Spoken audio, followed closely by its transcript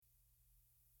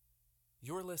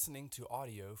You're listening to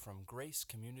audio from Grace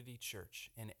Community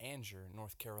Church in Anger,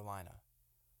 North Carolina.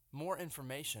 More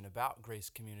information about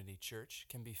Grace Community Church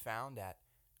can be found at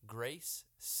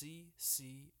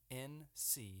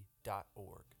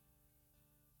graceccnc.org.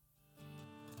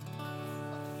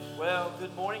 Well,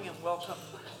 good morning and welcome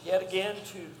yet again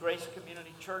to Grace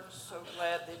Community Church. So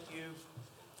glad that you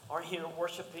are here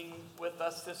worshiping with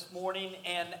us this morning.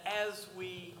 And as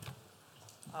we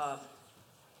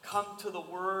come to the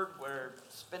Word, we're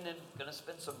going to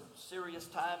spend some serious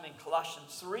time in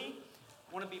Colossians 3. I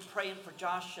want to be praying for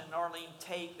Josh and Arlene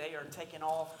Tate. They are taking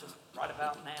off just right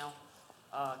about now.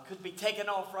 Could be taking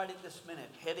off right at this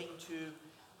minute, heading to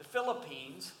the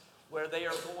Philippines, where they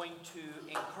are going to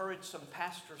encourage some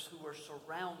pastors who are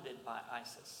surrounded by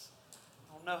ISIS.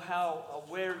 I don't know how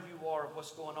aware you are of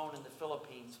what's going on in the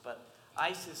Philippines, but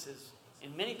ISIS is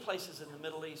in many places in the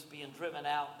Middle East being driven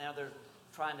out. Now they're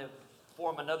trying to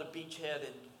form another beachhead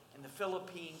in the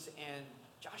Philippines, and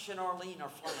Josh and Arlene are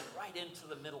flying right into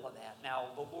the middle of that. Now,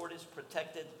 the Lord has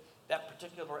protected that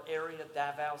particular area,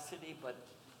 Davao City, but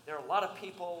there are a lot of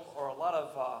people or a lot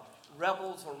of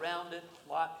rebels around it,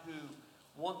 a lot who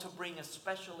want to bring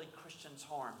especially Christians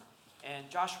harm. And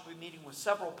Josh will be meeting with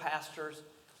several pastors,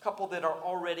 a couple that are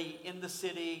already in the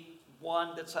city,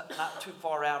 one that's not too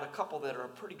far out, a couple that are a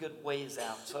pretty good ways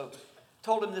out. So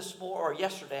told him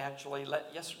yesterday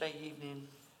evening,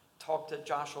 talked to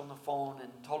Josh on the phone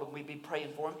and told him we'd be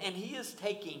praying for him. And he is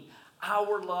taking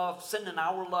our love, sending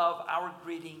our love, our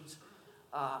greetings,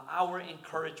 our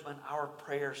encouragement, our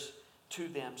prayers to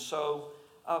them. So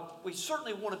we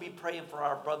certainly want to be praying for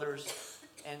our brothers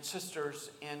and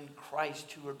sisters in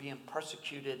Christ who are being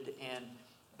persecuted, and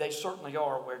they certainly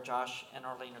are where Josh and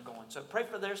Arlene are going. So pray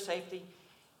for their safety,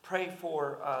 pray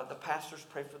for the pastors,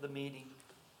 pray for the meeting,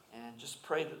 and just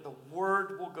pray that the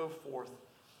word will go forth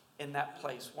in that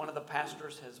place. One of the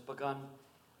pastors has begun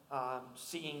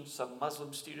seeing some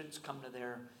Muslim students come to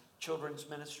their children's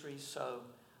ministry, so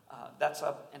that's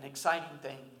an exciting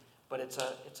thing, but it's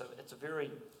a very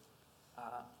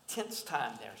tense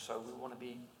time there, so we want to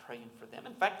be praying for them.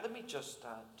 In fact, let me just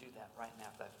do that right now,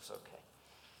 if that's okay.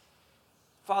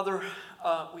 Father,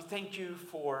 we thank you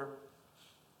for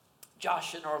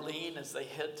Josh and Arlene as they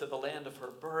head to the land of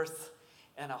her birth,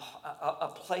 and a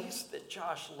place that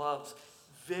Josh loves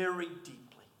very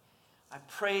deeply. I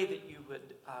pray that you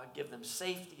would give them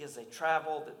safety as they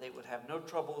travel, that they would have no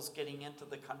troubles getting into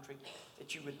the country,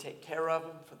 that you would take care of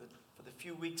them for the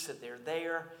few weeks that they're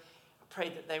there. I pray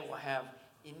that they will have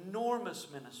enormous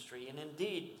ministry, and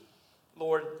indeed,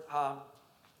 Lord,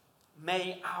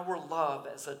 may our love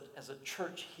as a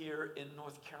church here in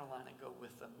North Carolina go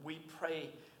with them. We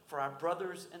pray for our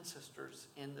brothers and sisters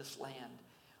in this land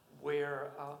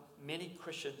where many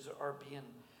Christians are being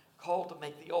called to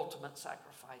make the ultimate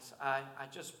sacrifice. I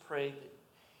just pray that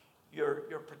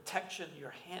your protection,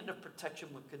 your hand of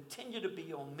protection would continue to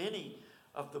be on many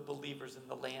of the believers in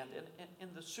the land and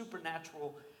in the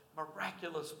supernatural,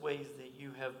 miraculous ways that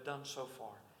you have done so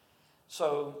far.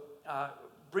 So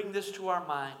bring this to our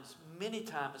minds many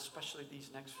times, especially these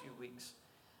next few weeks,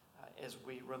 as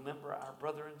we remember our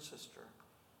brother and sister,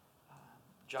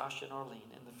 Josh and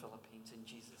Arlene in the Philippines, in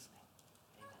Jesus' name.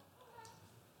 Amen.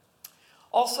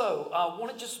 Also, I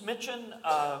want to just mention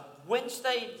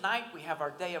Wednesday night we have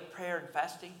our day of prayer and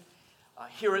fasting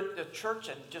here at the church,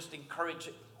 and just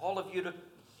encourage all of you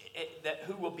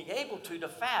who will be able to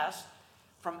fast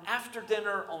from after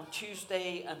dinner on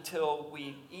Tuesday until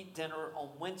we eat dinner on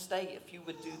Wednesday. If you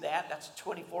would do that, that's a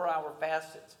 24-hour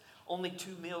fast. It's only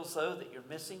 2 meals, though, that you're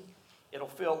missing. It'll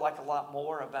feel like a lot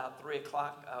more about 3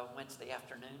 o'clock Wednesday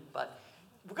afternoon. But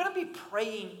we're going to be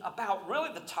praying about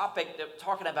really the topic that we're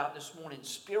talking about this morning,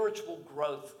 spiritual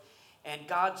growth and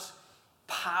God's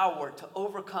power to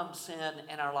overcome sin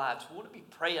in our lives. We want to be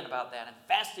praying about that. And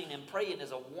fasting and praying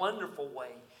is a wonderful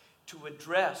way to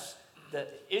address the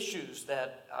issues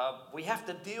that we have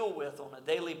to deal with on a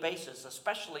daily basis,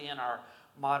 especially in our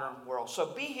modern world. So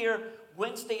be here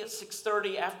Wednesday at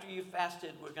 6:30 after you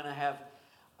fasted. We're going to have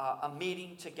a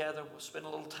meeting together. We'll spend a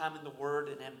little time in the Word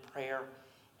and in prayer.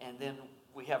 And then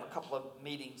we have a couple of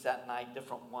meetings that night,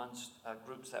 different ones,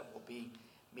 groups that will be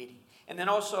meeting. And then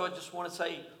also I just want to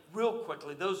say real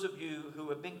quickly, those of you who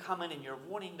have been coming and you're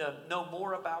wanting to know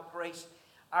more about Grace,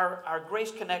 our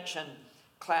Grace Connection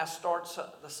class starts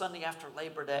the Sunday after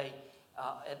Labor Day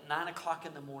at 9 o'clock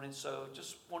in the morning. So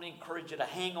just want to encourage you to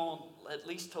hang on at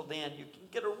least till then. You can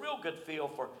get a real good feel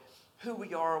for who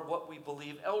we are, what we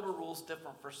believe. Elder rule's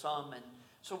different for some, and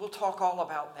so we'll talk all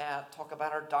about that, talk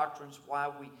about our doctrines, why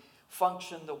we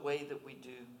function the way that we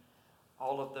do,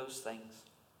 all of those things.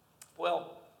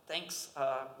 Well, thanks,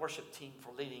 worship team,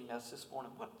 for leading us this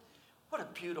morning. What a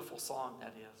beautiful song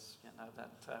that is.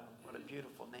 What a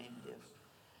beautiful name it is.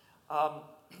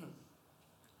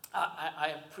 I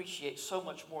appreciate so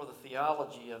much more the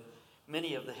theology of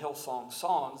many of the Hillsong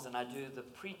songs than I do the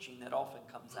preaching that often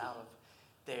comes out of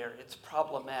there. It's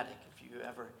problematic if you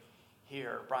ever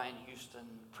hear Brian Houston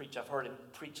preach. I've heard him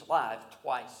preach live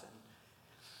twice, and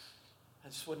I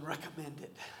just wouldn't recommend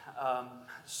it.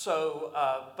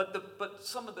 But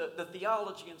some of the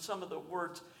theology and some of the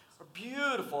words are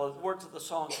beautiful, the words of the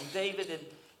songs. And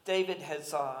David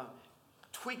has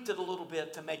tweaked it a little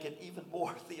bit to make it even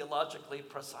more theologically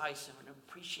precise, and I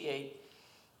appreciate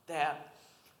that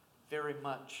very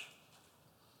much.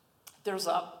 There's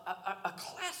a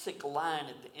classic line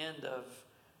at the end of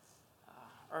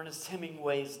Ernest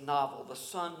Hemingway's novel, The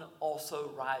Sun Also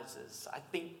Rises. I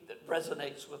think that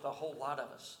resonates with a whole lot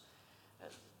of us.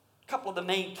 A couple of the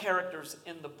main characters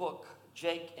in the book,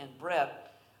 Jake and Brett,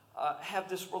 have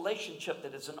this relationship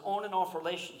that is an on and off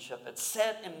relationship. It's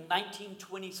set in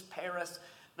 1920s Paris.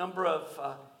 Number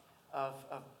of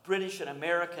British and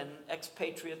American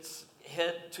expatriates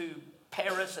head to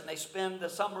Paris, and they spend the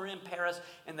summer in Paris,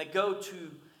 and they go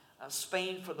to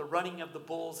Spain for the running of the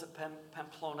bulls at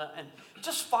Pamplona, and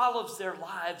just follows their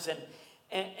lives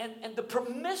and the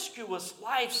promiscuous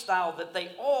lifestyle that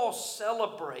they all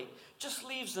celebrate just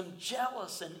leaves them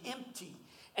jealous and empty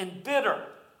and bitter.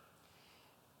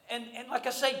 And like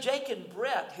I say, Jake and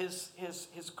Brett,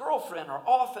 his girlfriend, are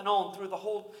off and on through the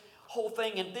whole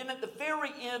thing. And then at the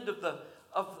very end of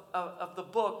the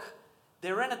book,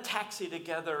 they're in a taxi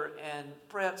together, and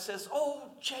Brett says,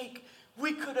 "Oh, Jake,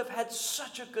 we could have had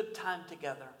such a good time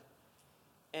together."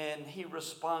 And he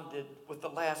responded with the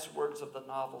last words of the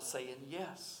novel saying,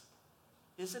 "Yes,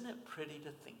 isn't it pretty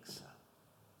to think so?"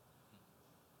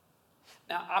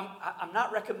 Now, I'm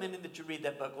not recommending that you read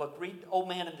that book. Look, read Old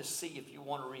Man and the Sea if you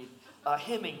want to read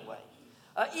Hemingway.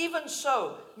 Even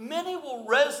so, many will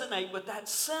resonate with that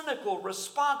cynical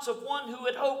response of one who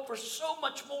had hoped for so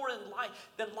much more in life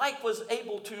than life was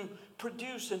able to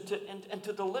produce and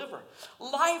to deliver.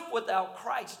 Life without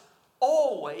Christ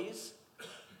always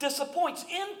disappoints.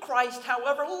 In Christ,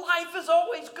 however, life is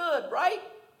always good, right?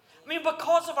 I mean,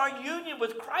 because of our union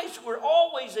with Christ, we're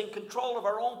always in control of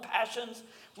our own passions.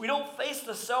 We don't face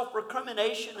the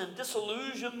self-recrimination and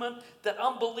disillusionment that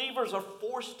unbelievers are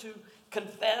forced to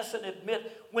confess and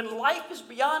admit. When life is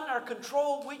beyond our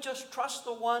control, we just trust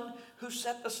the one who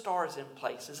set the stars in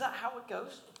place. Is that how it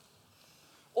goes?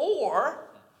 Or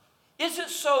is it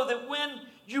so that when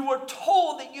you were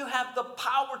told that you have the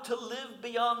power to live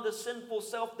beyond the sinful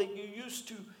self that you used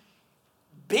to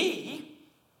be,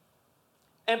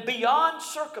 and beyond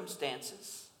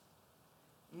circumstances,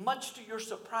 much to your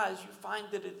surprise, you find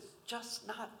that it's just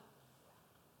not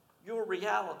your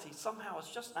reality? Somehow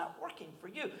it's just not working for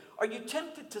you. Are you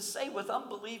tempted to say with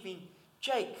unbelieving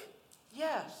Jake,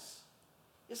 "Yes,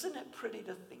 isn't it pretty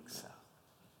to think so?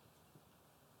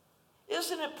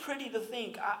 Isn't it pretty to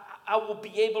think I will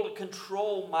be able to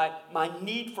control my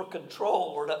need for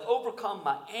control, or to overcome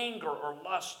my anger or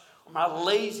lust or my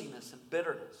laziness and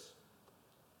bitterness?"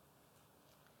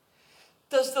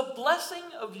 Does the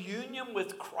blessing of union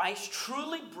with Christ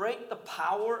truly break the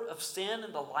power of sin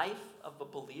in the life of a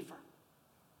believer?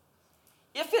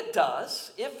 If it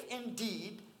does, if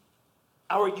indeed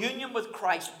our union with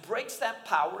Christ breaks that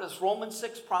power, as Romans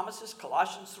 6 promises,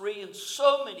 Colossians 3, and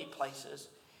so many places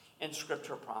in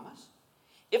Scripture promise,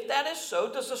 if that is so,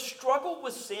 does a struggle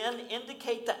with sin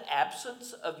indicate the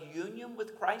absence of union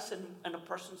with Christ in a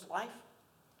person's life?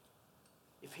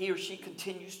 If he or she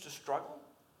continues to struggle?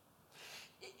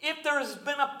 If there has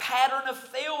been a pattern of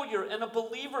failure in a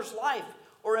believer's life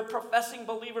or a professing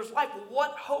believer's life,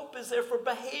 what hope is there for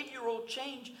behavioral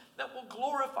change that will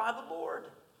glorify the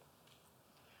Lord?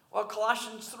 Well,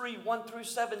 Colossians 3, 1 through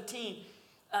 17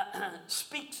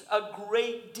 speaks a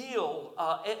great deal,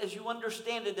 as you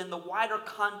understand it in the wider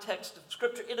context of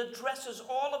Scripture. It addresses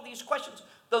all of these questions,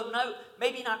 though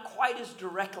maybe not quite as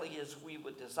directly as we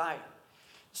would desire.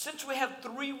 Since we have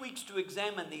 3 weeks to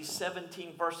examine these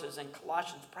 17 verses in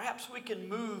Colossians, perhaps we can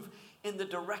move in the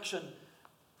direction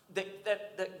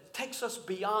that takes us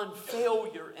beyond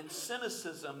failure and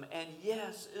cynicism and,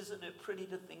 "Yes, isn't it pretty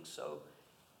to think so?"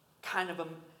 kind of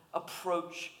an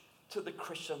approach to the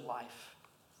Christian life.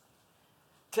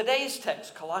 Today's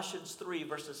text, Colossians 3,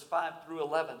 verses 5 through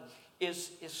 11,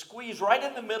 is squeezed right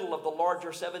in the middle of the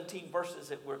larger 17 verses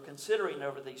that we're considering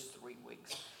over these 3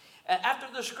 weeks.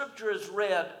 After the scripture is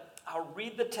read, I'll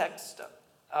read the text.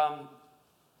 I'll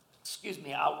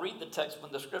read the text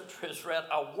when the scripture is read.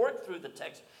 I'll work through the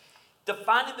text,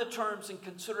 defining the terms and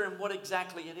considering what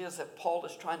exactly it is that Paul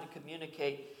is trying to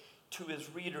communicate to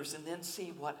his readers and then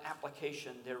see what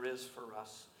application there is for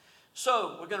us.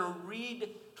 So we're going to read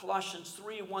Colossians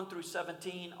 3, 1 through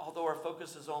 17. Although our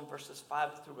focus is on verses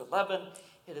 5 through 11,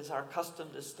 it is our custom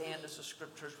to stand as the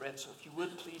scriptures read. So if you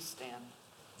would, please stand.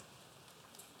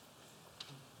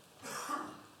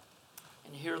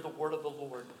 And hear the word of the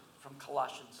Lord from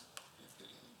Colossians.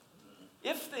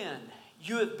 If then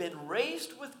you have been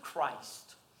raised with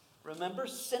Christ, remember,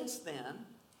 since then,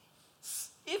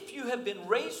 if you have been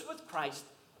raised with Christ,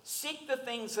 seek the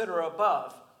things that are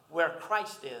above, where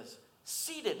Christ is,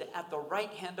 seated at the right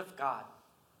hand of God.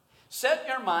 Set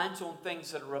your minds on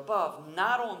things that are above,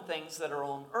 not on things that are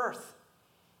on earth.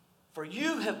 For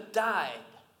you have died,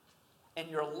 and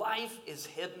your life is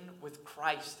hidden with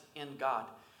Christ in God.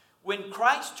 When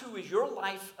Christ, who is your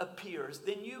life, appears,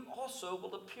 then you also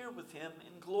will appear with him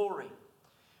in glory.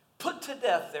 Put to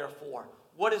death, therefore,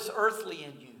 what is earthly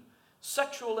in you: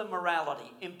 sexual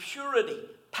immorality, impurity,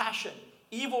 passion,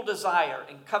 evil desire,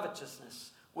 and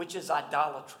covetousness, which is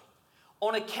idolatry.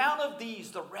 On account of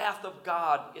these, the wrath of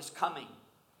God is coming.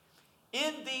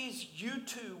 In these you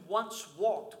too once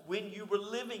walked when you were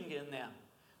living in them.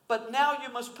 But now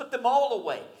you must put them all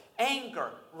away: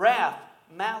 anger, wrath,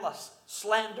 malice,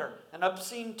 slander, and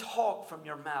obscene talk from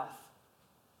your mouth.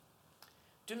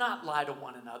 Do not lie to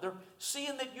one another,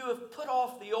 seeing that you have put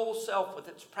off the old self with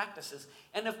its practices,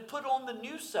 and have put on the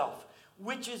new self,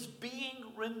 which is being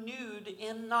renewed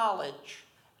in knowledge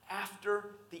after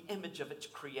the image of its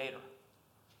creator.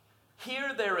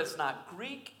 Here there is not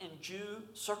Greek and Jew,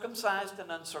 circumcised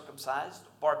and uncircumcised,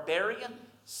 barbarian,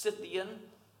 Scythian,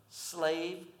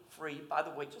 slave, free. By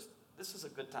the way, this is a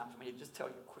good time for me to just tell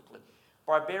you quickly.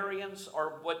 Barbarians are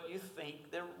what you think.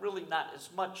 They're really not as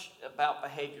much about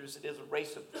behavior as it is a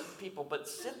race of people. But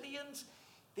Scythians,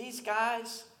 these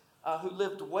guys who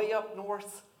lived way up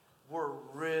north, were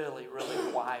really,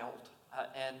 really wild.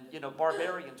 And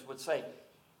barbarians would say,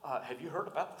 have you heard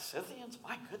about the Scythians?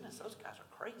 My goodness, those guys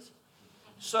are crazy.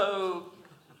 So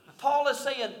Paul is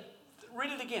saying,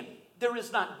 read it again. There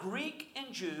is not Greek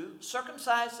and Jew,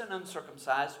 circumcised and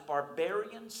uncircumcised,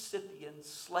 barbarian, Scythian,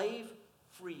 slave,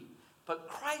 free. But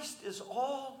Christ is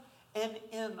all and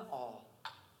in all.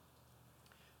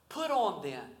 Put on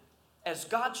then, as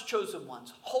God's chosen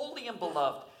ones, holy and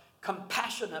beloved,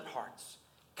 compassionate hearts,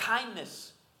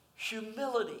 kindness,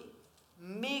 humility,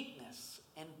 meekness,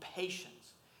 and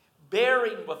patience,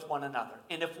 bearing with one another.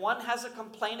 And if one has a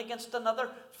complaint against another,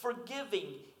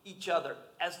 forgiving each other.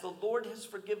 As the Lord has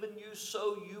forgiven you,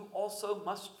 so you also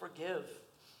must forgive.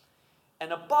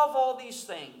 And above all these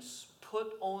things,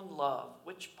 put on love,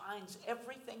 which binds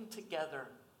everything together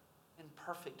in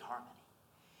perfect harmony.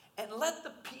 And let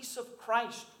the peace of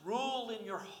Christ rule in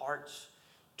your hearts,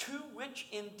 to which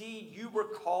indeed you were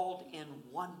called in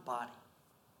one body.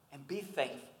 And be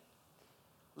thankful.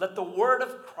 Let the word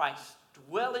of Christ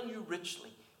dwell in you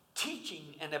richly,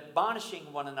 teaching and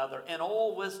admonishing one another in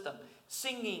all wisdom,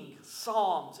 singing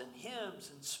psalms and hymns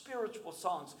and spiritual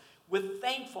songs with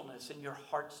thankfulness in your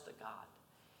hearts to God.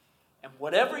 And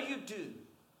whatever you do,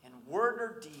 in word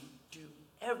or deed, do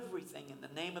everything in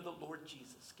the name of the Lord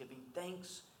Jesus, giving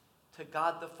thanks to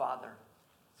God the Father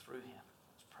through him.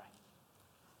 Let's pray.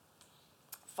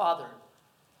 Father,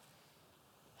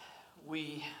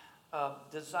 we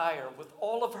desire with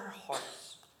all of our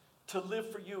hearts to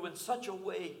live for you in such a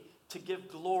way to give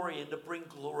glory and to bring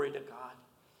glory to God.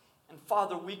 And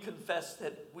Father, we confess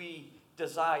that we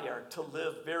desire to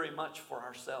live very much for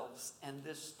ourselves. And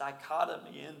this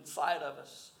dichotomy inside of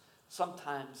us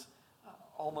sometimes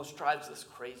almost drives us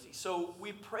crazy. So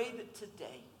we pray that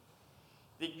today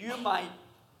that you might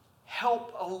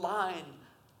help align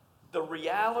the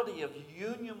reality of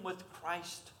union with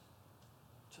Christ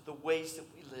to the ways that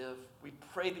we live. We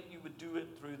pray that you would do it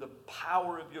through the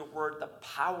power of your word, the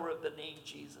power of the name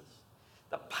Jesus,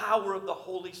 the power of the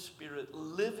Holy Spirit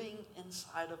living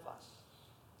inside of us.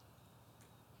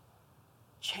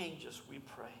 Change us, we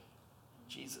pray. In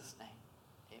Jesus' name,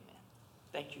 amen.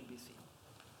 Thank you, BC.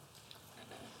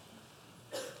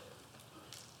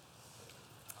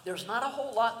 There's not a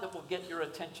whole lot that will get your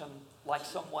attention like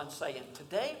someone saying,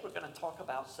 today we're going to talk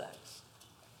about sex.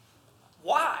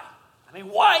 Why? I mean,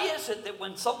 why is it that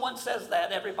when someone says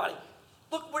that, everybody,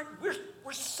 look,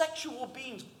 we're sexual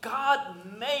beings.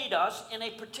 God made us in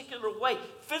a particular way.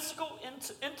 Physical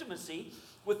intimacy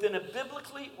within a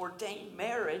biblically ordained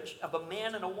marriage of a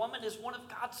man and a woman is one of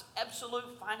God's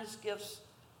absolute finest gifts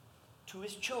to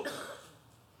his children.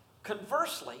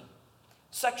 Conversely,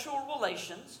 sexual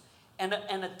relations and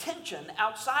attention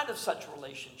outside of such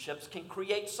relationships can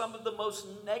create some of the most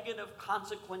negative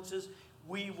consequences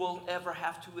we will ever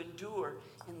have to endure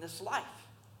in this life.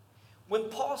 When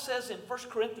Paul says in 1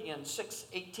 Corinthians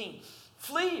 6:18,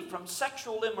 flee from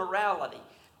sexual immorality.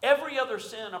 Every other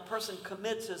sin a person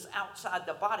commits is outside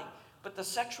the body, but the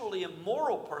sexually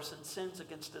immoral person sins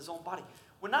against his own body.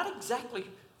 We're not exactly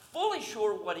fully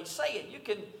sure what he's saying. You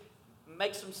can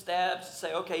make some stabs and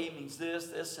say, okay, he means this,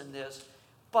 this, and this.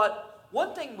 But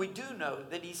one thing we do know,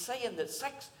 that he's saying that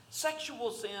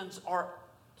sexual sins are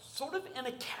sort of in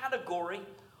a category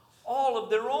all of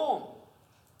their own.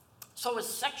 So is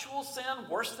sexual sin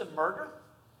worse than murder?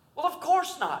 Well, of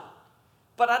course not.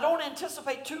 But I don't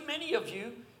anticipate too many of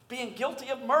you being guilty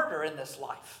of murder in this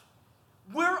life.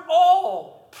 We're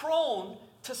all prone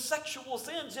to sexual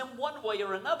sins in one way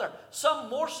or another, some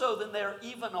more so than they're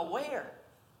even aware.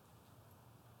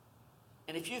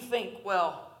 And if you think,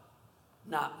 well,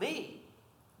 not me,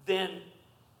 then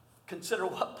consider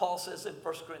what Paul says in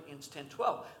 1 Corinthians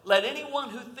 10:12. Let anyone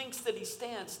who thinks that he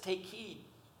stands take heed,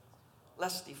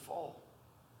 lest he fall.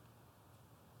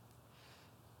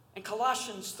 In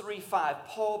Colossians 3:5,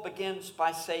 Paul begins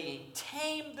by saying,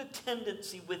 tame the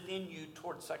tendency within you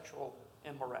toward sexual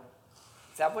immorality.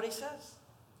 Is that what he says?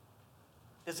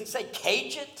 Does he say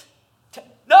cage it?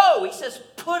 No, he says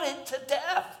put it to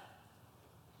death.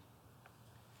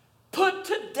 Put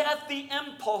to death the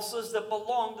impulses that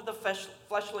belong to the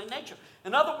fleshly nature.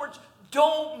 In other words,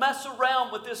 don't mess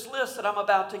around with this list that I'm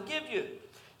about to give you.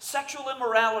 Sexual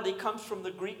immorality comes from the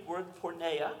Greek word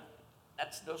porneia.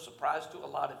 That's no surprise to a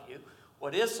lot of you.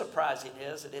 What is surprising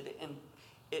is that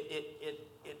it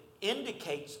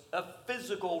indicates a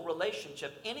physical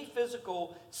relationship, any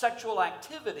physical sexual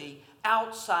activity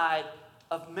outside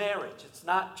of marriage. It's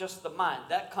not just the mind.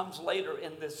 That comes later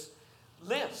in this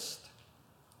list.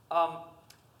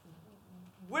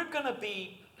 We're going to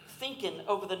be thinking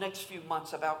over the next few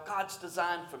months about God's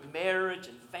design for marriage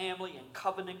and family and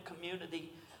covenant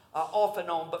community off and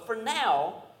on. But for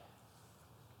now,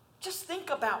 just think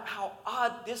about how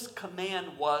odd this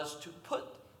command was to put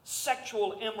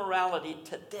sexual immorality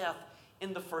to death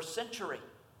in the first century.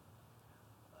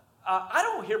 I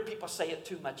don't hear people say it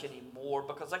too much anymore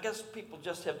because I guess people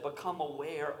just have become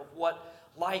aware of what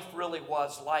life really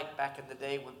was like back in the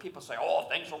day when people say, oh,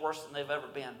 things are worse than they've ever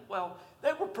been. Well,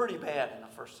 they were pretty bad in the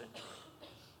first century.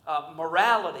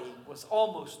 Morality was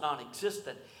almost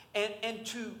non-existent. And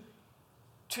to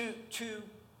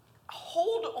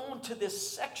hold on to this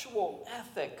sexual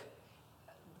ethic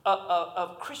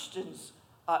of Christians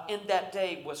in that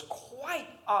day was quite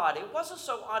odd. It wasn't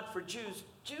so odd for Jews.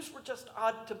 Jews were just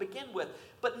odd to begin with.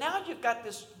 But now you've got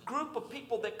this group of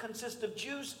people that consist of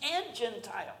Jews and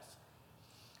Gentiles.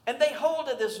 And they hold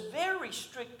to this very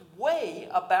strict way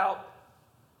about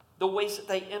the ways that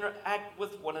they interact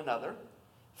with one another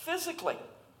physically.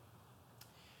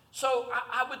 So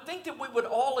I would think that we would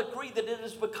all agree that it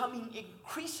is becoming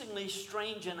increasingly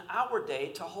strange in our day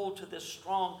to hold to this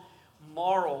strong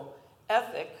moral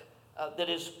ethic that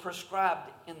is prescribed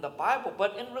in the Bible.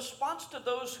 But in response to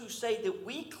those who say that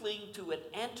we cling to an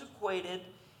antiquated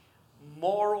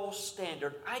moral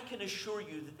standard, I can assure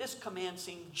you that this command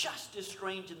seemed just as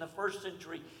strange in the first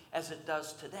century as it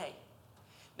does today.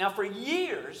 Now, for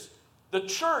years, the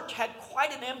church had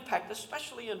quite an impact,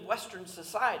 especially in Western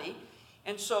society.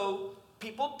 And so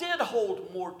people did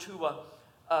hold more to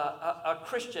a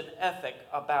Christian ethic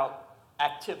about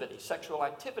activity, sexual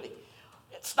activity.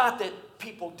 It's not that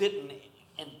people didn't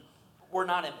and were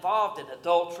not involved in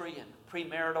adultery and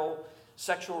premarital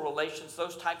sexual relations,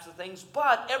 those types of things,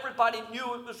 but everybody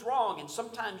knew it was wrong, and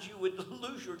sometimes you would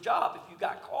lose your job if you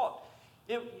got caught.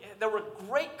 There were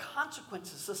great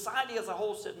consequences. Society as a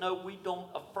whole said, no, we don't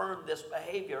affirm this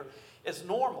behavior as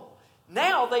normal.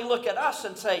 Now they look at us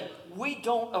and say, we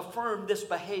don't affirm this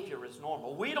behavior as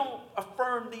normal. We don't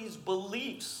affirm these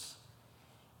beliefs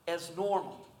as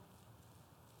normal.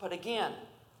 But again,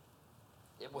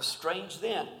 it was strange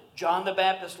then. John the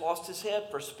Baptist lost his head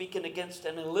for speaking against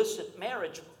an illicit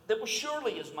marriage that was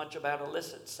surely as much about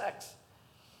illicit sex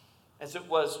as it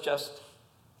was just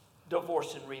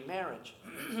divorce and remarriage.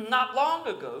 Not long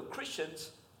ago,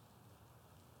 Christians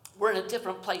were in a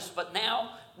different place, but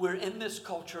now we're in this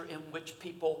culture in which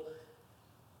people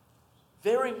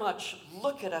very much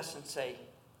look at us and say,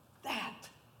 that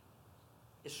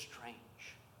is strange.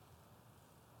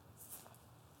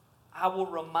 I will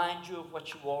remind you of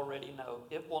what you already know.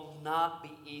 It will not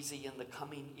be easy in the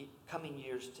coming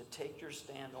years to take your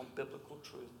stand on biblical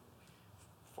truth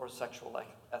for sexual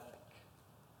ethic.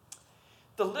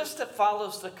 The list that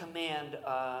follows the command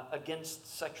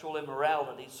against sexual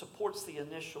immorality supports the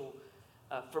initial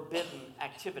forbidden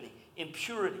activity.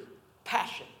 Impurity,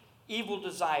 passion, evil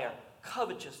desire,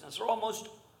 covetousness are almost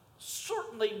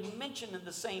certainly mentioned in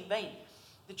the same vein.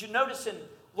 Did you notice in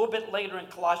a little bit later in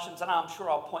Colossians, and I'm sure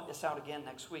I'll point this out again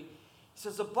next week. He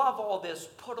says, above all this,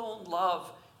 put on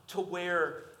love to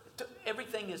where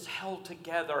everything is held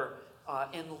together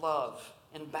in love,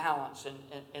 in balance,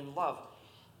 in love.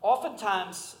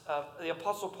 Oftentimes, the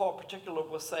Apostle Paul in particular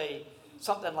will say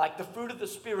something like, the fruit of the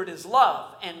Spirit is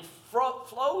love, and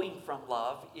flowing from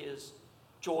love is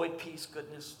joy, peace,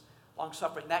 goodness,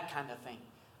 long-suffering, that kind of thing.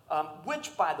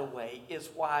 Which, by the way, is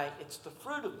why it's the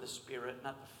fruit of the Spirit,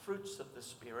 not the fruits of the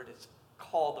Spirit. It's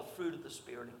called the fruit of the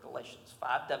Spirit in Galatians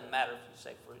 5. Doesn't matter if you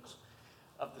say fruits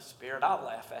of the Spirit. I'll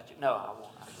laugh at you. No, I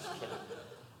won't. I'm just kidding.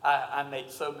 I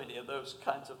made so many of those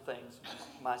kinds of things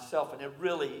myself, and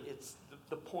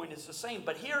the point is the same.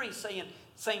 But here he's saying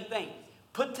same thing.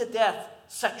 Put to death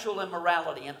sexual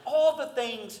immorality and all the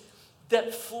things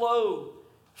that flow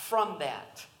from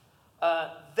that.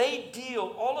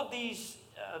 All of these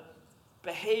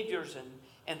behaviors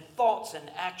and thoughts and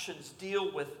actions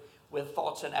deal with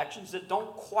thoughts and actions that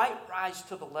don't quite rise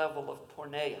to the level of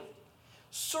porneia.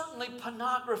 Certainly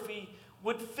pornography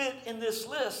would fit in this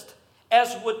list,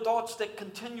 as would thoughts that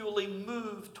continually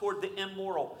move toward the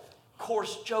immoral.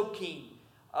 Coarse joking,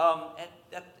 and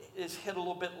that is hit a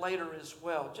little bit later as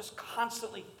well. Just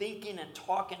constantly thinking and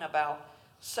talking about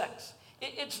sex.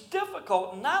 It's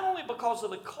difficult, not only because of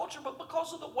the culture, but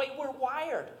because of the way we're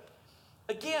wired.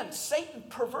 Again, Satan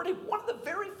perverted. One of the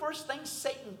very first things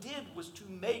Satan did was to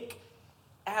make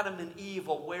Adam and Eve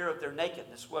aware of their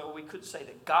nakedness. Well, we could say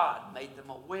that God made them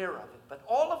aware of it. But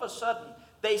all of a sudden,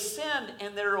 they sinned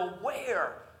and they're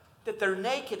aware that they're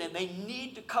naked and they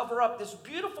need to cover up. This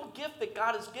beautiful gift that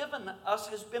God has given us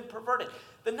has been perverted.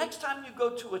 The next time you go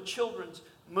to a children's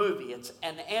movie, it's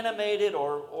an animated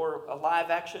or a live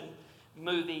action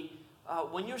movie,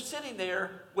 when you're sitting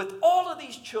there with all of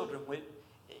these children,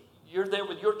 you're there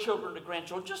with your children and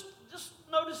grandchildren, just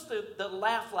notice the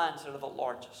laugh lines that are the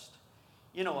largest.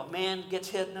 You know, a man gets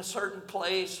hit in a certain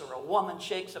place, or a woman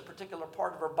shakes a particular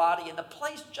part of her body, and the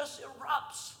place just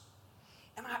erupts.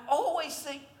 And I always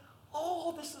think,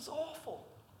 oh, this is awful.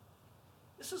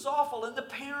 This is awful. And the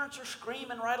parents are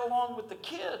screaming right along with the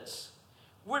kids.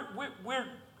 We're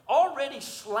already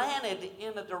slanted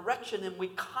in a direction, and we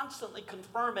constantly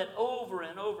confirm it over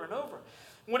and over and over.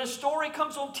 When a story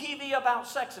comes on TV about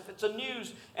sex, if it's a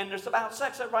news and it's about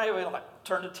sex, everybody will like,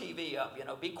 turn the TV up,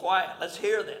 be quiet, let's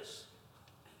hear this.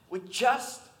 We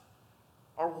just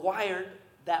are wired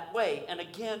that way. And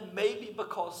again, maybe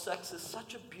because sex is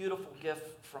such a beautiful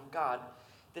gift from God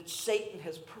that Satan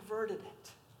has perverted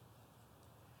it.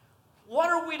 What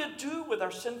are we to do with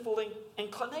our sinful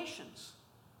inclinations?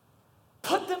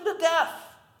 Put them to death,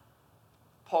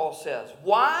 Paul says.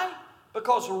 Why?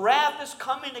 Because wrath is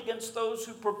coming against those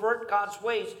who pervert God's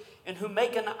ways and who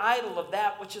make an idol of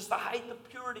that which is the height of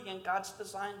purity in God's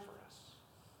design for us.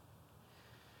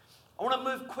 I want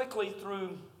to move quickly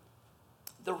through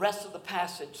the rest of the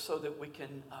passage so that we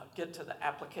can get to the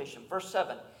application. Verse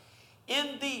 7.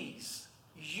 In these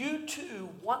you too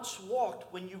once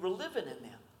walked when you were living in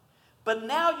them. But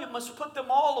now you must put them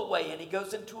all away. And he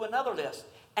goes into another list.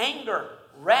 Anger,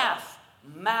 wrath,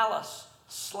 malice,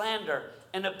 slander,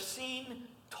 and obscene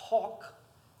talk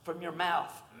from your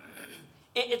mouth.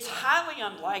 It's highly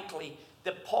unlikely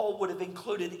that Paul would have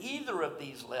included either of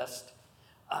these lists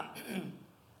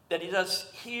that he does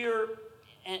here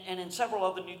and in several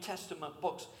other New Testament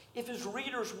books if his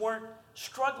readers weren't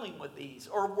struggling with these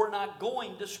or were not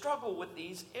going to struggle with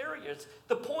these areas.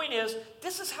 The point is,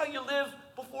 this is how you live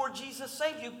before Jesus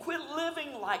saved you. Quit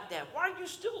living like that. Why are you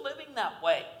still living that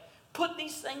way? Put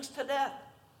these things to death.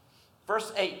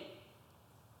 Verse 8.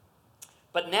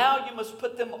 But now you must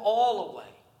put them all away.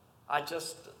 I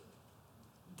just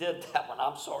did that one.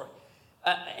 I'm sorry.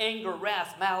 Anger,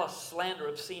 wrath, malice, slander,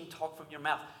 obscene talk from your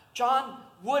mouth. John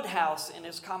Woodhouse, in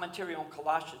his commentary on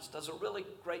Colossians, does a really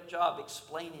great job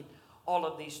explaining all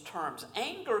of these terms.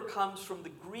 Anger comes from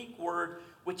the Greek word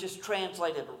which is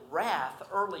translated wrath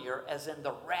earlier, as in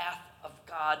the wrath of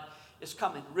God is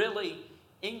coming. Really,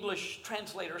 English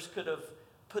translators could have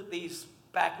put these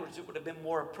backwards. It would have been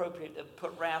more appropriate to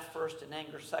put wrath first and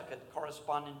anger second,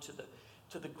 corresponding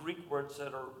to the Greek words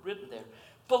that are written there.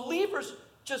 Believers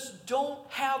just don't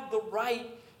have the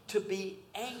right to be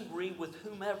angry with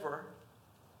whomever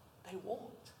they want.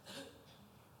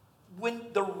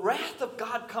 When the wrath of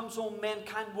God comes on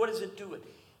mankind, what does it do?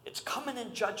 It's coming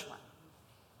in judgment.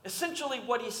 Essentially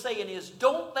what he's saying is,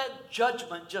 don't let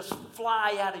judgment just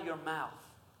fly out of your mouth.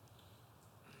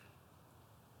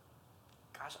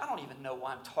 Gosh, I don't even know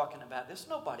why I'm talking about this.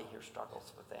 Nobody here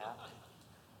struggles with that.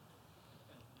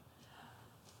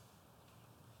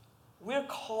 We're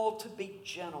called to be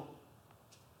gentle.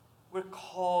 We're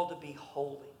called to be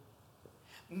holy.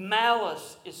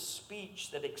 Malice is speech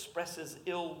that expresses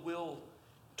ill will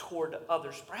toward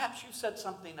others. Perhaps you said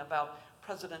something about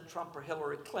President Trump or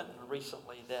Hillary Clinton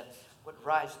recently that would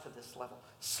rise to this level.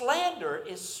 Slander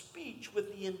is speech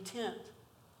with the intent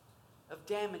of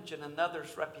damaging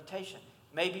another's reputation.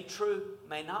 May be true,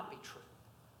 may not be true.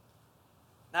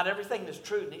 Not everything that's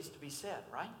true needs to be said,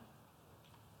 right?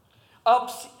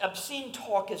 Obscene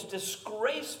talk is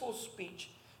disgraceful speech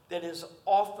that is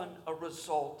often a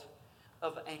result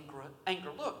of anger.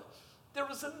 Look, there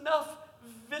is enough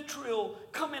vitriol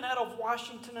coming out of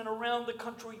Washington and around the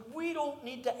country. We don't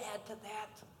need to add to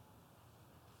that.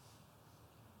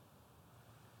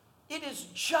 It is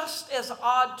just as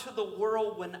odd to the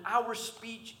world when our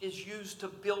speech is used to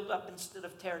build up instead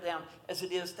of tear down as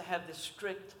it is to have this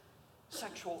strict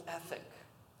sexual ethic.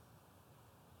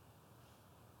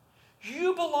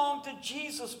 You belong to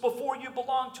Jesus before you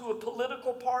belong to a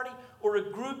political party or a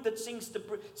group that seeks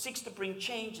to bring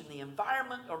change in the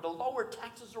environment or to lower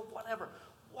taxes or whatever.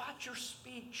 Watch your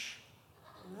speech.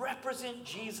 Represent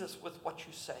Jesus with what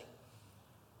you say.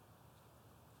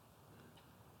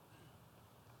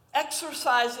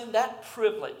 Exercising that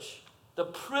privilege, the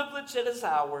privilege that is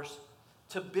ours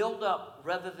to build up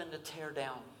rather than to tear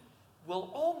down,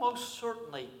 will almost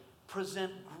certainly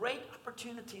present great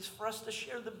opportunities for us to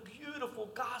share the beautiful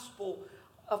gospel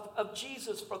of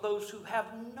Jesus for those who have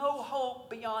no hope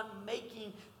beyond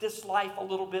making this life a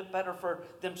little bit better for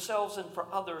themselves and for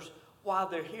others while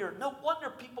they're here. No wonder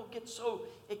people get so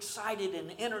excited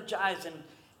and energized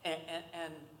and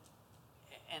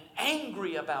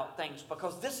angry about things,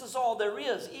 because this is all there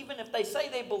is. Even if they say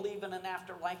they believe in an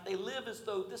afterlife, they live as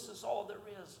though this is all there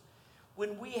is.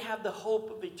 When we have the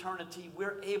hope of eternity,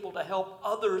 we're able to help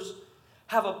others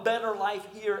have a better life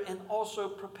here and also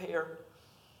prepare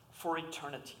for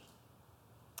eternity.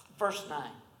 Verse 9.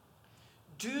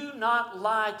 Do not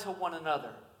lie to one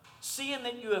another, seeing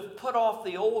that you have put off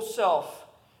the old self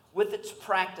with its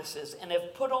practices and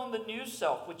have put on the new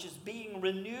self, which is being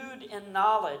renewed in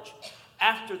knowledge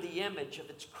after the image of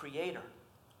its creator.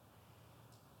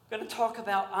 I'm going to talk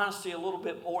about honesty a little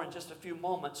bit more in just a few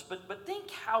moments, but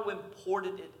think how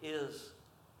important it is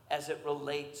as it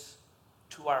relates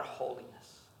to our holiness.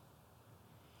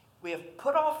 We have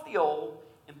put off the old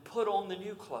and put on the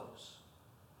new clothes.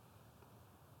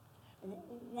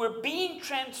 We're being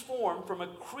transformed from a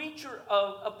creature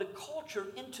of the culture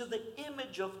into the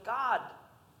image of God.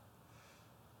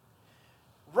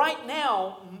 Right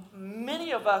now,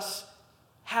 many of us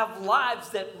have lives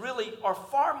that really are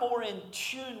far more in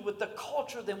tune with the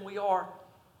culture than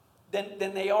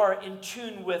they are in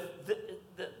tune with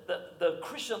the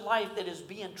Christian life that is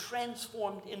being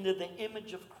transformed into the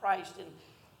image of Christ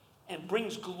and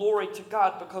brings glory to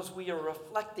God because we are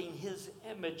reflecting His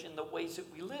image in the ways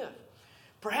that we live.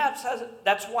 Perhaps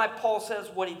that's why Paul says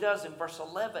what he does in verse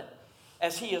 11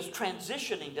 as he is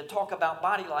transitioning to talk about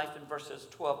body life in verses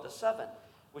 12 to 7,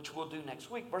 which we'll do next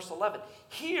week. Verse 11,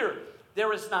 here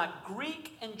there is not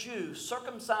Greek and Jew,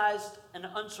 circumcised and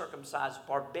uncircumcised,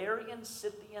 barbarian,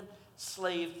 Scythian,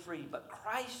 slave free, but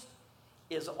Christ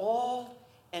is all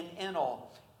and in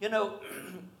all. You know,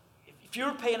 if you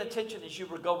were paying attention as you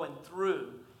were going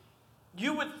through,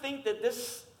 you would think that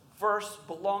this verse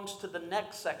belongs to the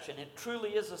next section. It truly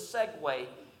is a segue,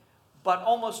 but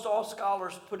almost all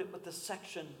scholars put it with the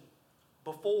section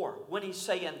before, when he's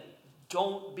saying,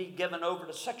 don't be given over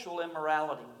to sexual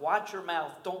immorality. Watch your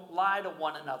mouth. Don't lie to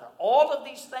one another. All of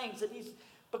these things.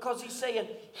 Because he's saying,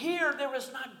 here there is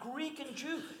not Greek and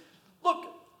Jew. Look,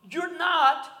 you're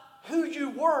not who you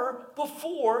were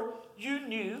before you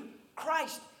knew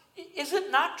Christ. Is it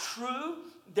not true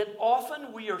that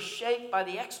often we are shaped by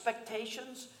the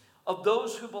expectations of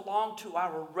those who belong to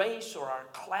our race or our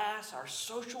class, our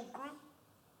social group?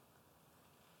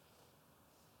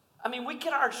 I mean, we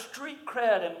get our street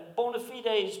cred and bona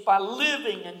fides by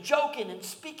living and joking and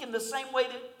speaking the same way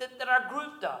that our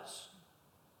group does.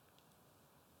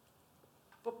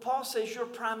 But Paul says your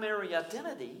primary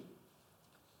identity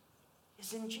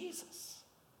is in Jesus.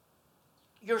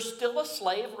 You're still a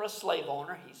slave or a slave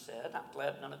owner, he said. I'm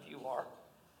glad none of you are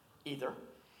either.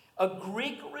 A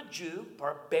Greek or a Jew,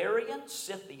 barbarian,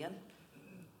 Scythian.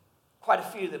 Quite a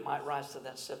few that might rise to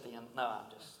that Scythian. No,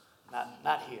 I'm just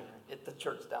not here at the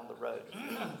church down the road.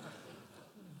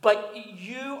 But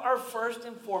you are first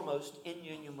and foremost in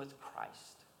union with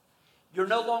Christ. You're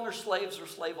no longer slaves or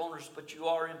slave owners, but you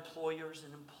are employers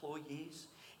and employees.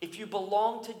 If you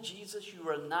belong to Jesus, you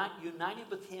are not united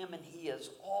with Him, and He is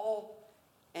all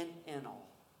and in all.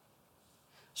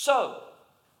 So,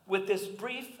 with this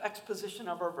brief exposition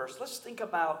of our verse, let's think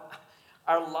about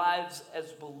our lives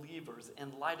as believers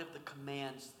in light of the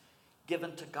commands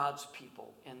given to God's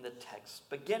people in the text,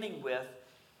 beginning with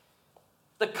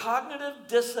the cognitive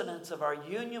dissonance of our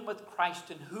union with Christ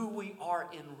and who we are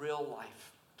in real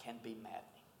life can be maddening.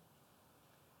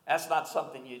 That's not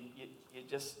something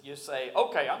you say,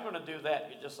 okay, I'm going to do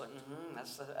that. You're just like,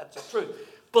 that's the truth.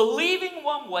 Believing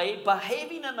one way,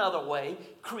 behaving another way,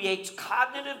 creates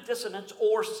cognitive dissonance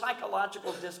or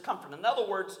psychological discomfort. In other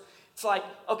words, it's like,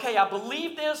 okay, I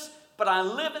believe this, but I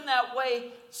live in that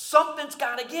way. Something's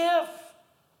got to give.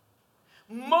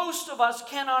 Most of us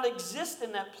cannot exist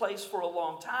in that place for a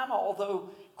long time, although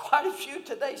quite a few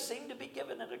today seem to be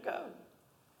giving it a go.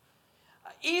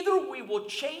 Either we will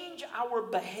change our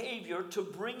behavior to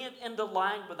bring it into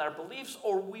line with our beliefs,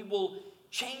 or we will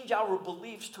change our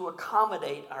beliefs to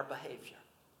accommodate our behavior.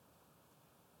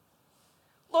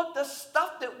 Look, the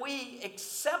stuff that we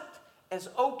accept as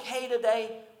okay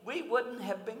today, we wouldn't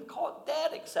have been caught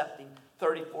dead accepting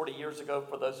 30, 40 years ago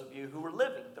for those of you who were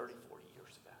living 30, 40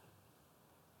 years ago.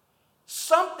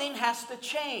 Something has to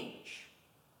change.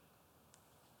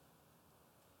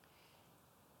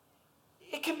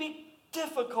 It can be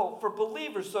difficult for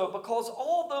believers, though, because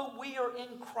although we are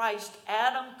in Christ,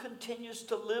 Adam continues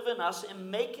to live in us and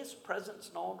make his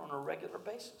presence known on a regular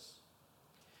basis.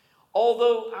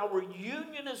 Although our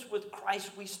union is with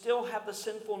Christ, we still have the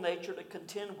sinful nature to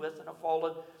contend with in a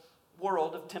fallen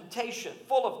world of temptation,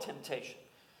 full of temptation.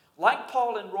 Like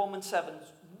Paul in Romans 7,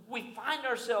 we find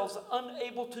ourselves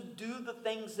unable to do the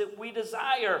things that we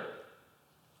desire.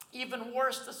 Even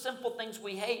worse, the simple things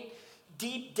we hate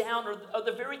deep down are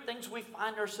the very things we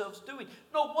find ourselves doing.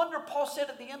 No wonder Paul said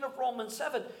at the end of Romans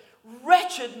 7,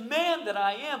 "Wretched man that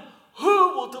I am,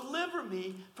 who will deliver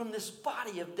me from this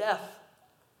body of death?"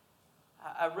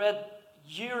 I read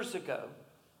years ago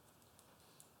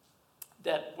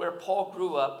that where Paul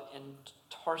grew up in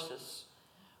Tarsus,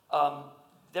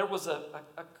 there was a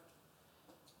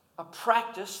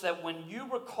practice that when you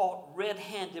were caught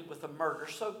red-handed with a murder,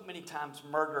 so many times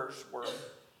murders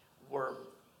were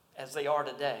as they are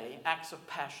today, acts of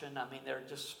passion. I mean, they're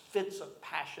just fits of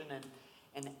passion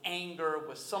and anger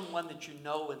with someone that you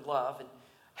know and love. And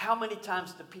how many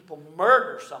times do people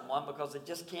murder someone because they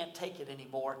just can't take it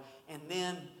anymore and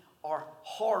then are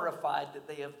horrified that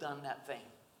they have done that thing?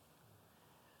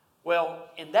 Well,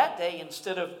 in that day,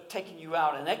 instead of taking you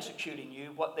out and executing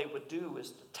you, what they would do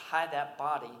is to tie that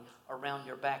body around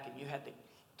your back, and you had to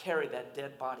carry that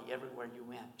dead body everywhere you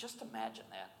went. Just imagine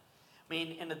that. I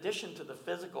mean, in addition to the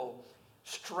physical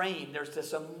strain, there's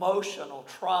this emotional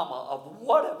trauma of,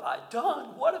 what have I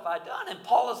done? What have I done? And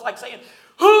Paul is like saying,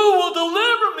 who will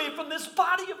deliver me from this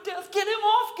body of death? Get him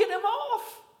off, get him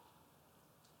off.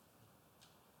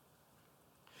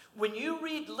 When you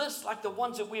read lists like the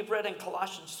ones that we've read in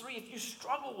Colossians 3, if you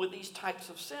struggle with these types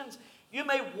of sins, you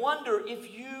may wonder if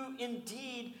you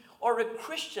indeed are a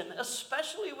Christian,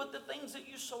 especially with the things that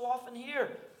you so often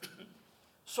hear.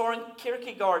 Soren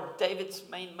Kierkegaard, David's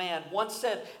main man, once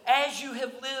said, "As you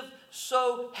have lived,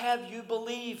 so have you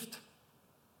believed."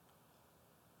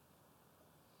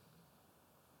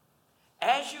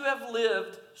 As you have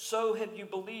lived, so have you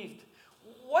believed.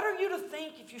 What are you to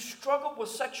think if you struggle with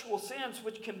sexual sins,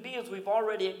 which can be, as we've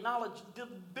already acknowledged,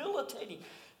 debilitating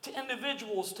to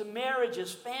individuals, to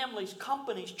marriages, families,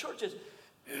 companies, churches,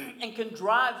 and can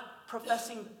drive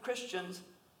professing Christians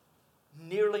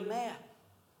nearly mad?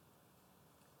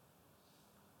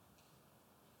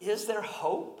 Is there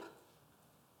hope?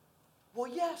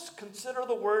 Well, yes. Consider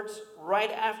the words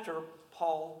right after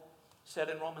Paul said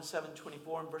in Romans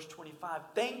 7:24 and verse 25,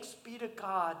 "Thanks be to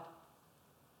God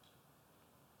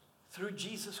through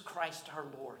Jesus Christ our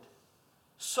Lord.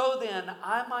 So then,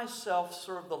 I myself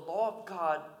serve the law of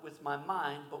God with my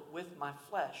mind, but with my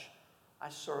flesh I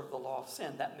serve the law of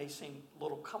sin." That may seem a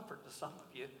little comfort to some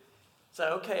of you. Say,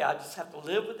 okay, I just have to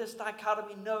live with this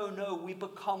dichotomy. No, we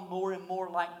become more and more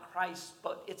like Christ.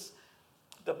 But it's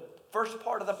the first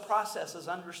part of the process is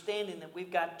understanding that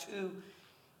we've got two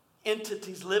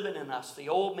entities living in us. The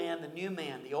old man, the new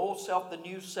man, the old self, the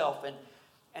new self, and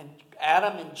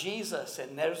Adam and Jesus.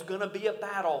 And there's going to be a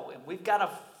battle. And we've got to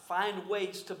find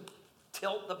ways to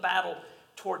tilt the battle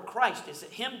toward Christ. Is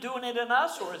it him doing it in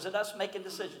us, or is it us making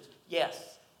decisions?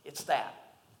 Yes, it's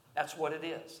that. That's what it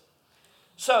is.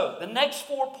 So, the next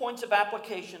 4 points of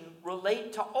application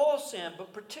relate to all sin,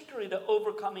 but particularly to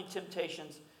overcoming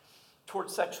temptations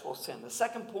towards sexual sin. The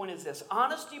second point is this: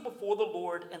 honesty before the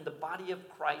Lord and the body of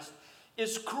Christ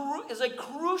is a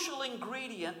crucial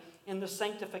ingredient in the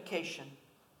sanctification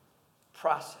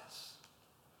process.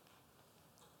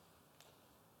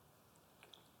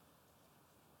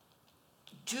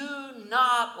 Do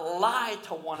not lie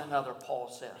to one another, Paul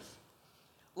says.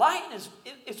 Lying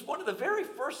is one of the very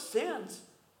first sins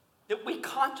that we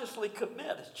consciously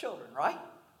commit as children, right?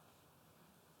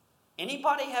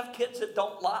 Anybody have kids that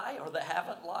don't lie or that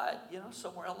haven't lied,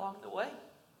 somewhere along the way?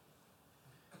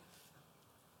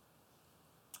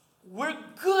 We're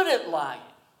good at lying,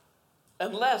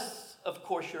 unless, of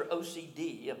course, you're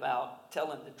OCD about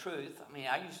telling the truth. I mean,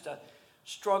 I used to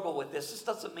struggle with this. This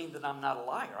doesn't mean that I'm not a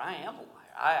liar. I am a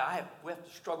liar. We have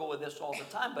to struggle with this all the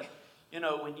time. But,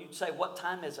 when you'd say, what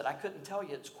time is it? I couldn't tell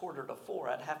you it's 3:45.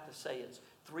 I'd have to say it's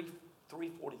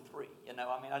 3:43.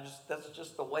 That's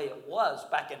just the way it was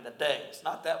back in the day. It's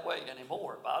not that way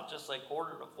anymore. But I'll just say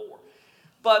 3:45.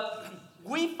 But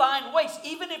we find ways,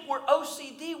 even if we're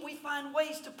OCD, we find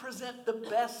ways to present the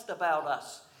best about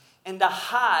us and to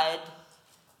hide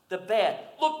the bad.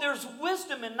 Look, there's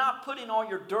wisdom in not putting all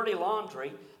your dirty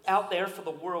laundry out there for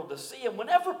the world to see. And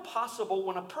whenever possible,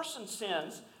 when a person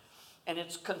sins and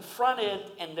it's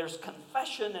confronted and there's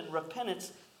confession and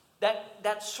repentance,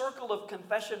 that circle of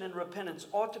confession and repentance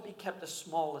ought to be kept as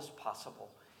small as possible.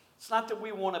 It's not that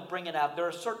we want to bring it out. There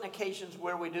are certain occasions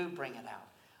where we do bring it out.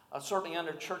 Certainly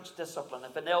under church discipline.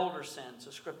 If an elder sins,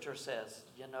 the scripture says,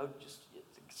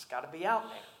 it's got to be out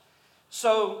there.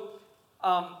 So,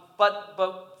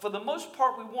 but for the most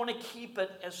part, we want to keep it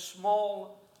as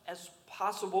small as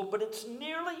possible, but it's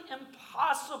nearly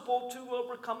impossible to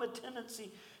overcome a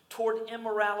tendency toward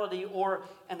immorality or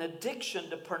an addiction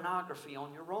to pornography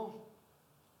on your own.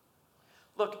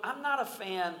 Look, I'm not a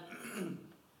fan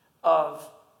of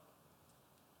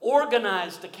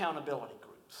organized accountability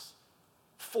groups,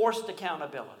 forced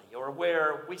accountability, or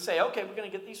where we say, okay, we're going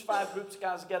to get these 5 groups of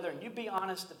guys together and you be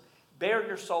honest and bare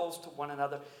your souls to one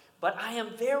another. But I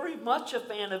am very much a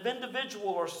fan of individual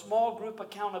or small group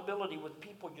accountability with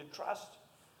people you trust.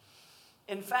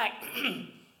 In fact,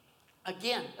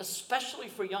 again, especially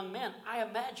for young men, I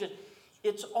imagine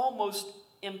it's almost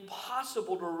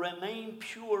impossible to remain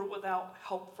pure without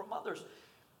help from others.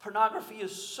 Pornography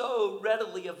is so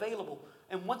readily available.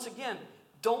 And once again,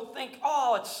 don't think,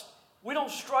 we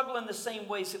don't struggle in the same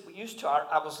ways that we used to.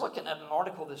 I was looking at an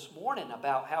article this morning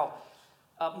about how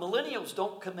millennials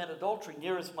don't commit adultery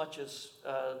near as much as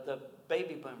the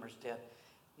baby boomers did.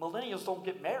 Millennials don't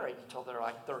get married until they're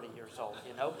like 30 years old,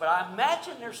 But I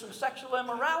imagine there's some sexual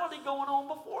immorality going on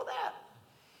before that.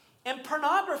 And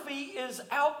pornography is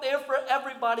out there for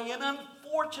everybody. And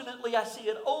unfortunately, I see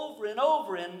it over and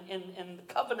over in the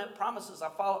covenant promises I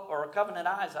follow, or covenant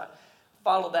eyes. I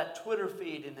follow that Twitter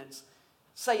feed, and it's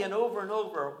saying over and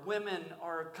over, women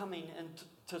are coming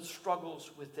into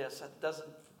struggles with this. It doesn't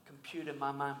compute in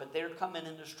my mind, but they're coming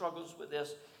into struggles with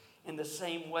this in the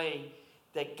same way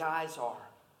that guys are.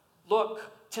 Look,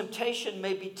 temptation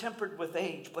may be tempered with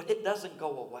age, but it doesn't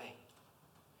go away.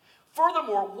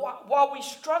 Furthermore, while we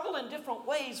struggle in different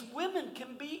ways, women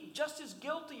can be just as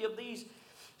guilty of these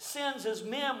sins as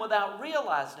men without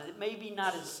realizing it. It may be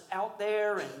not as out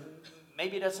there and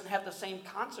maybe it doesn't have the same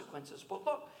consequences. But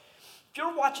look, if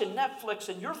you're watching Netflix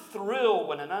and you're thrilled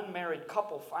when an unmarried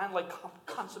couple finally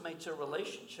consummates their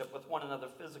relationship with one another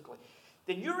physically,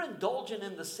 then you're indulging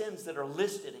in the sins that are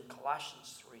listed in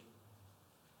Colossians 3.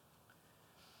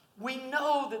 We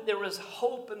know that there is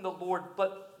hope in the Lord,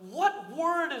 but what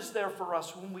word is there for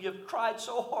us when we have tried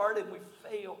so hard and we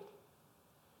failed?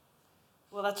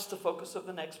 Well, that's the focus of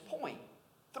the next point.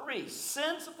 3,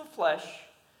 sins of the flesh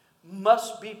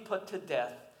must be put to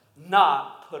death,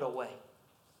 not put away.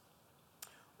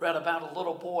 Read about a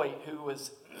little boy who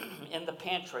was in the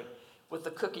pantry with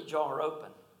the cookie jar open.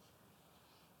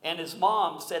 And his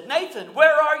mom said, "Nathan,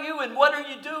 where are you and what are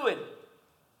you doing?"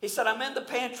 He said, "I'm in the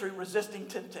pantry resisting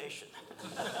temptation."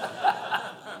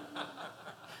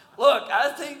 Look,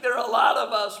 I think there are a lot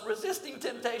of us resisting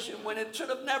temptation when it should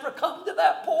have never come to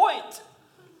that point.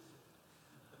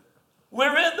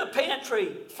 We're in the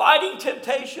pantry fighting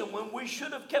temptation when we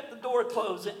should have kept the door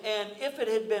closed. And if it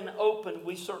had been open,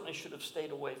 we certainly should have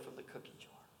stayed away from the cookie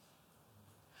jar.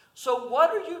 So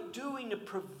what are you doing to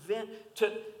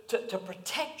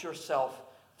protect yourself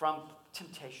from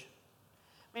temptation?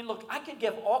 I mean, look, I could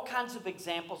give all kinds of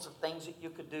examples of things that you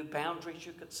could do, boundaries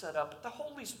you could set up. But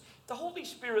the Holy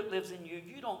Spirit lives in you.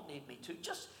 You don't need me to.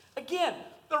 Just, again,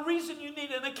 the reason you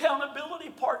need an accountability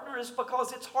partner is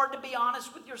because it's hard to be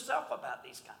honest with yourself about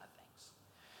these kind of things.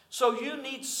 So you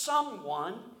need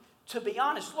someone to be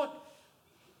honest. Look,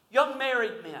 young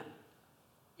married men,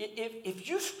 if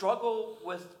you struggle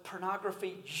with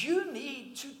pornography, you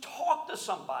need to talk to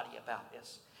somebody about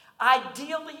this.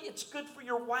 Ideally, it's good for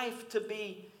your wife to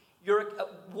be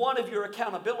one of your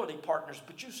accountability partners,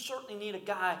 but you certainly need a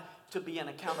guy to be an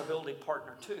accountability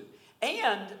partner too.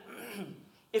 And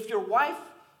if your wife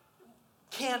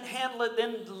can't handle it,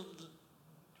 then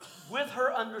with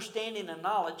her understanding and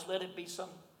knowledge, let it be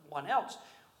someone everyone else.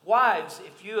 Wives,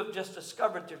 if you have just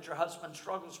discovered that your husband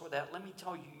struggles with that, let me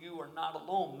tell you, you are not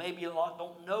alone. Maybe a lot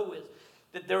don't know is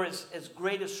that there is as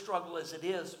great a struggle as it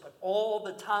is, but all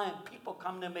the time people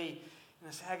come to me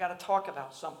and they say, I got to talk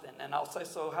about something. And I'll say,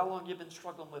 so how long have you been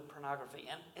struggling with pornography?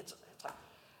 And it's like,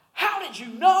 how did you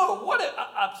know?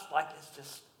 I'm like,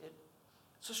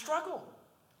 it's a struggle.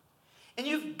 And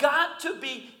you've got to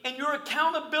be, and your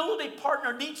accountability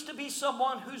partner needs to be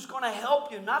someone who's going to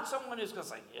help you, not someone who's going to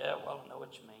say, yeah, well, I know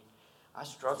what you mean. I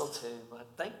struggle too, but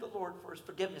thank the Lord for his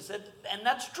forgiveness. And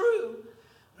that's true,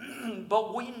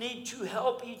 but we need to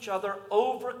help each other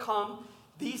overcome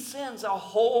these sins. A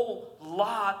whole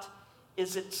lot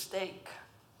is at stake.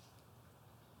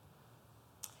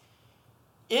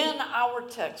 In our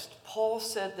text, Paul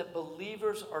said that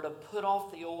believers are to put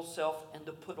off the old self and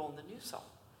to put on the new self.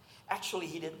 Actually,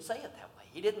 he didn't say it that way.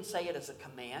 He didn't say it as a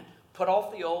command. Put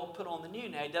off the old, put on the new.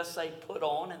 Now, he does say put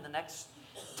on in the next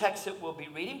text that we'll be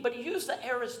reading, but he used the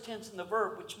aorist tense in the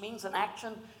verb, which means an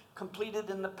action completed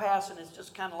in the past, and it's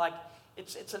just kind of like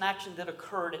it's an action that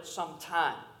occurred at some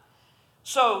time.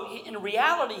 So, in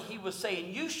reality, he was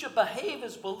saying you should behave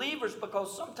as believers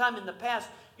because sometime in the past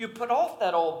you put off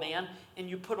that old man and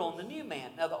you put on the new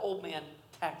man. Now, the old man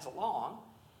tags along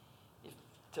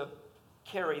to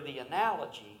carry the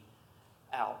analogy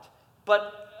out.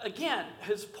 But again,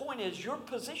 his point is your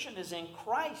position is in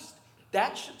Christ.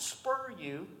 That should spur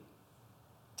you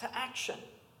to action.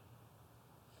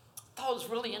 I thought it was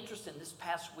really interesting. This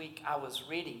past week I was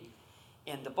reading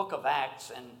in the book of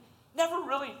Acts and never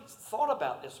really thought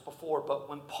about this before, but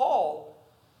when Paul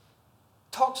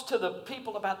talks to the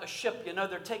people about the ship, you know,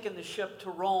 they're taking the ship to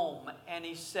Rome, and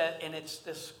he said, and it's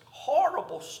this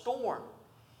horrible storm,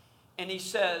 and he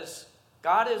says,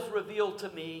 God has revealed to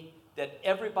me that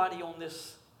everybody on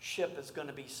this ship is going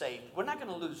to be saved. We're not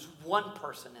going to lose one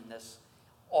person in this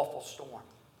awful storm.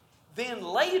 Then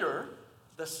later,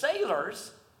 the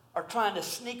sailors are trying to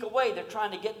sneak away. They're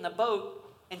trying to get in the boat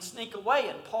and sneak away.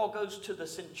 And Paul goes to the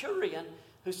centurion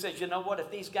who says, you know what,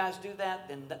 if these guys do that,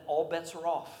 then all bets are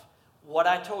off. What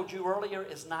I told you earlier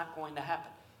is not going to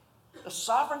happen. The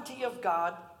sovereignty of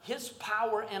God, his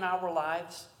power in our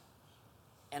lives,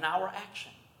 and our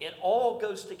action. It all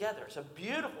goes together. It's a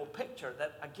beautiful picture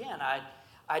that, again,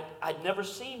 I'd never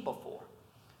seen before.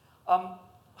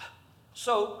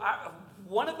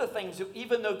 One of the things, that,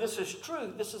 even though this is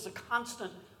true, this is a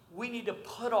constant, we need to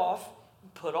put off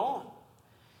and put on.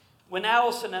 When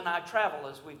Allison and I travel,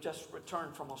 as we've just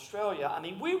returned from Australia, I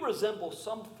mean, we resemble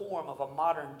some form of a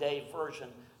modern-day version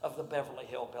of the Beverly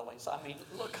Hillbillies. I mean,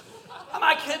 look, am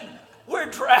I kidding? We're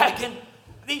dragging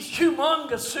these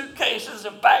humongous suitcases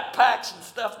and backpacks and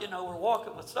stuff. You know, we're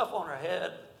walking with stuff on our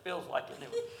head. Feels like it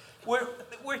anyway.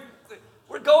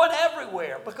 We're going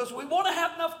everywhere because we want to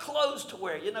have enough clothes to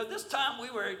wear. You know, this time we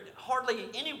were hardly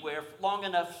anywhere long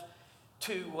enough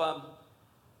to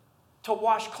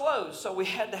wash clothes, so we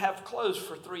had to have clothes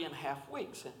for 3.5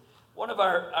 weeks. And one of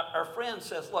our friends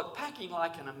says, look, packing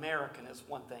like an American is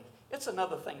one thing. It's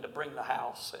another thing to bring the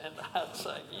house. And I'd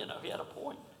say, you know, he had a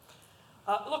point.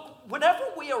 Look, whenever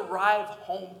we arrive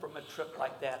home from a trip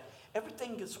like that,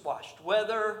 everything gets washed,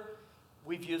 whether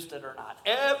we've used it or not.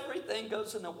 Everything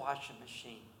goes in the washing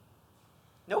machine.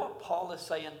 You know what Paul is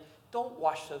saying? Don't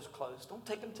wash those clothes. Don't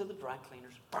take them to the dry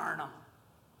cleaners. Burn them.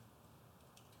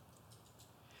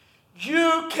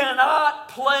 You cannot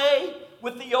play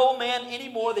with the old man any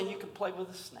more than you can play with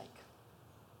a snake.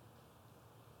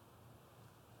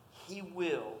 He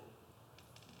will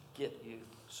get you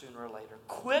sooner or later.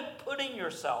 Quit putting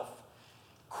yourself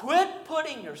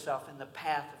in the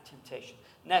path of temptation.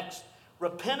 Next,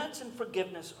 repentance and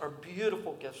forgiveness are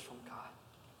beautiful gifts from God.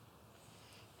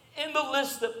 In the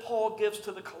list that Paul gives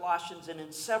to the Colossians and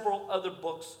in several other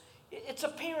books, it's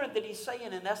apparent that he's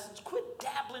saying, in essence, quit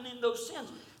dabbling in those sins.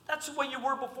 That's the way you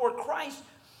were before Christ.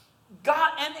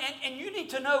 God, and you need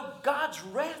to know God's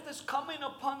wrath is coming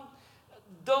upon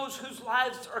those whose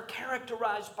lives are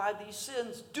characterized by these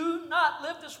sins. Do not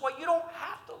live this way. You don't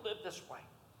have to live this way.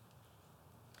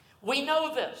 We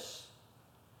know this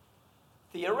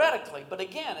theoretically, but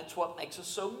again, it's what makes us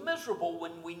so miserable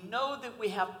when we know that we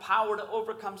have power to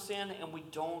overcome sin and we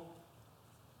don't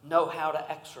know how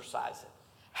to exercise it.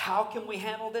 How can we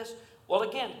handle this? Well,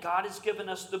 again, God has given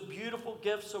us the beautiful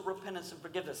gifts of repentance and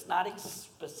forgiveness, not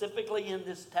specifically in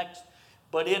this text,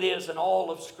 but it is in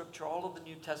all of Scripture, all of the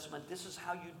New Testament. This is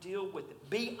how you deal with it.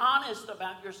 Be honest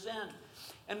about your sin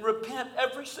and repent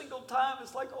every single time.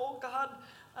 It's like, oh God,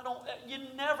 you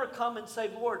never come and say,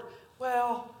 Lord,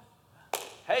 well,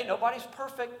 hey, nobody's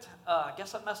perfect. I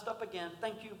guess I messed up again.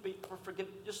 Thank you for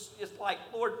forgiving. It's like,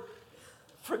 Lord,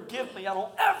 Forgive me. I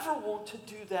don't ever want to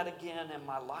do that again in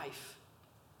my life.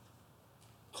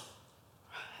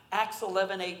 Acts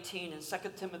 11:18 and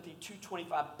 2 Timothy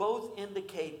 2:25 both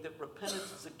indicate that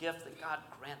repentance is a gift that God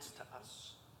grants to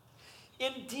us.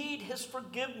 Indeed, his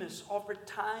forgiveness offered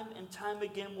time and time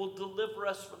again will deliver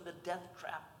us from the death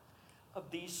trap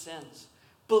of these sins.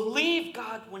 Believe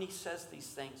God when he says these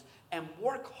things and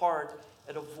work hard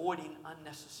at avoiding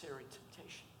unnecessary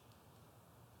temptation.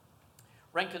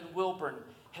 Rankin Wilburn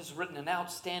has written an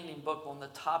outstanding book on the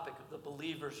topic of the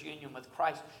believer's union with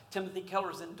Christ. Timothy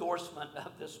Keller's endorsement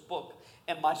of this book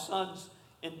and my son's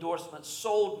endorsement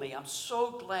sold me. I'm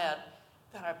so glad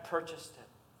that I purchased it.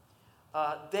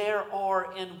 There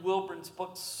are in Wilburn's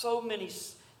book so many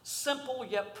simple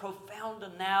yet profound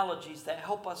analogies that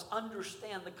help us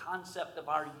understand the concept of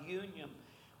our union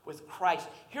with Christ.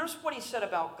 Here's what he said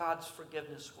about God's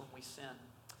forgiveness when we sin.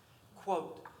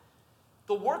 Quote,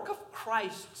 "The work of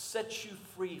Christ sets you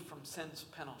free from sin's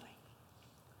penalty.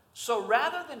 So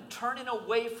rather than turning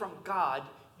away from God,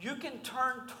 you can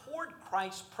turn toward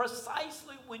Christ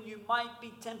precisely when you might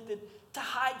be tempted to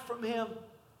hide from him.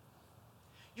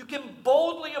 You can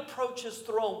boldly approach his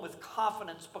throne with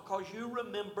confidence because you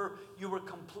remember you were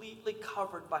completely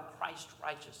covered by Christ's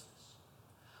righteousness.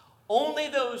 Only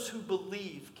those who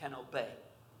believe can obey."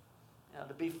 Now,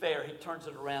 to be fair, he turns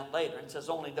it around later and says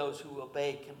only those who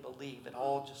obey can believe. It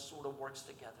all just sort of works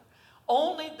together.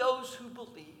 Only those who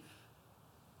believe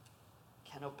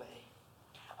can obey.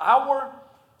 Our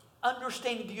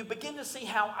understanding, do you begin to see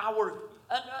how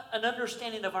an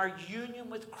understanding of our union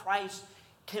with Christ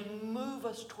can move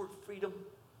us toward freedom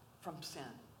from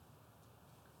sin?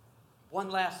 One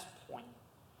last point.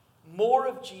 More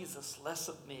of Jesus, less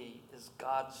of me is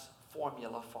God's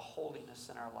formula for holiness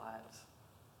in our lives.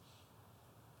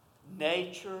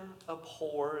 Nature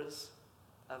abhors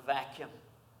a vacuum.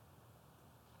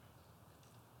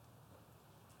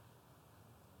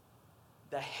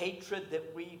 The hatred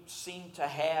that we seem to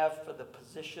have for the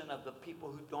position of the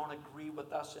people who don't agree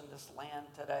with us in this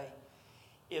land today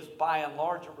is by and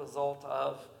large a result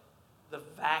of the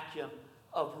vacuum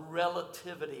of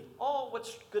relativity. Oh,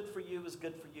 what's good for you is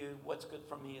good for you. What's good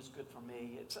for me is good for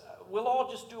me. We'll all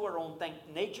just do our own thing.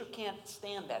 Nature can't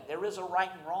stand that. There is a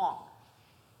right and wrong.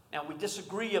 Now, we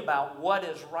disagree about what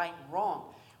is right and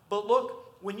wrong. But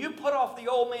look, when you put off the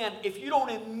old man, if you don't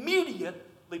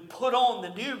immediately put on the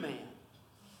new man,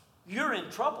 you're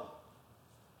in trouble.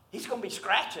 He's going to be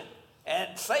scratching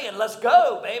and saying, "Let's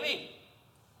go, baby.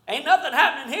 Ain't nothing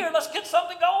happening here. Let's get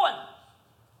something going."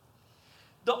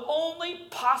 The only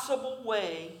possible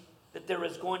way that there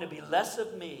is going to be less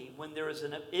of me when there is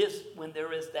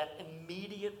that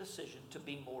immediate decision to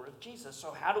be more of Jesus.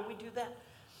 So how do we do that?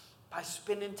 By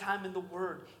spending time in the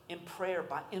Word, in prayer,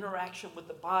 by interaction with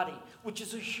the body, which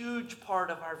is a huge part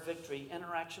of our victory,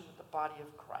 interaction with the body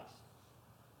of Christ.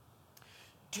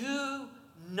 Do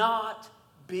not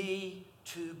be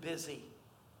too busy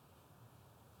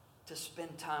to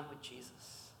spend time with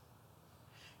Jesus.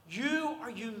 You are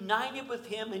united with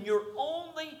him, and your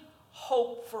only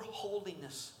hope for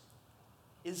holiness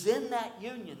is in that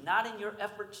union, not in your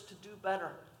efforts to do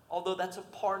better, although that's a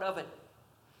part of it.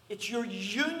 It's your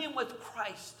union with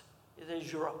Christ that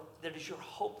is your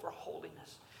hope for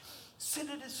holiness. Sit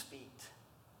at his feet.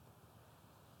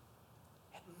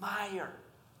 Admire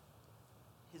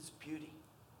his beauty.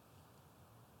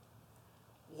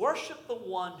 Worship the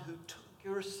one who took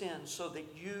your sins so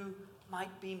that you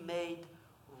might be made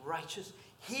righteous.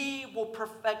 He will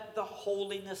perfect the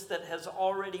holiness that has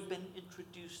already been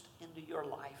introduced into your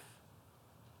life.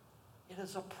 It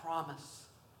is a promise.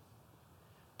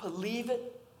 Believe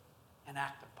it and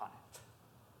act upon it.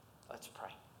 Let's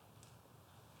pray.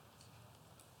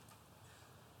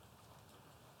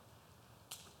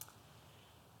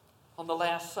 On the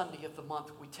last Sunday of the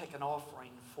month, we take an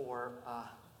offering for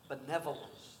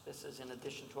benevolence. This is in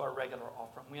addition to our regular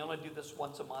offering. We only do this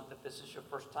once a month. If this is your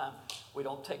first time, we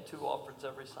don't take two offerings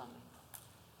every Sunday.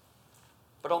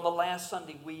 But on the last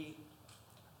Sunday, we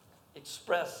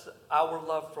express our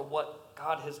love for what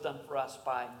God has done for us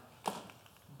by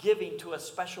giving to a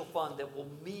special fund that will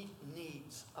meet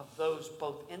needs of those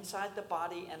both inside the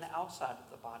body and outside of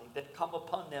the body that come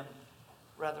upon them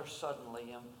rather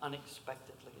suddenly and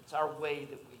unexpectedly. It's our way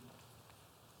that we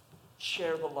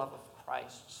share the love of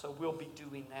Christ. So we'll be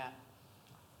doing that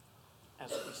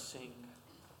as we sing.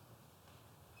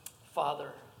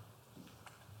 Father,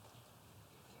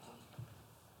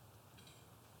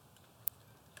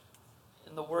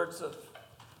 in the words of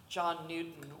John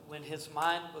Newton, when his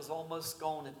mind was almost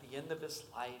gone at the end of his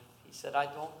life, he said, "I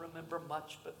don't remember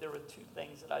much, but there are two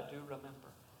things that I do remember.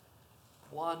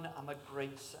 One, I'm a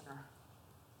great sinner.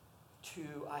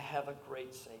 to I have a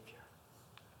great Savior.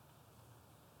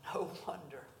 No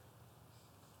wonder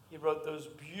he wrote those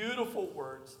beautiful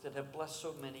words that have blessed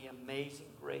so many. Amazing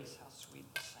grace, how sweet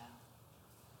the sound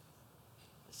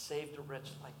that saved a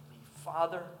wretch like me.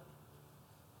 Father,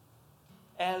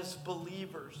 as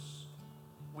believers,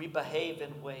 we behave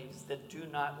in ways that do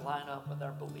not line up with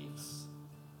our beliefs.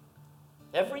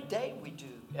 Every day we do,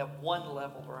 at one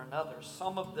level or another.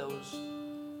 Some of those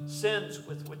sins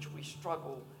with which we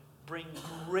struggle bring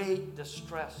great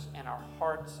distress in our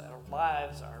hearts, our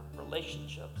lives, our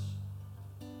relationships.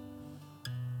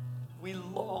 We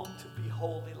long to be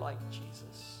holy like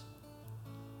Jesus.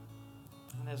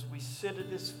 And as we sit at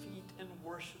his feet and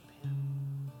worship him,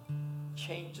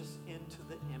 change us into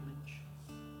the image.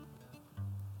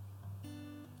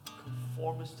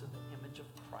 Conform us to the image of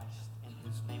Christ, in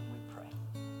whose name we pray.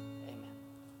 Amen.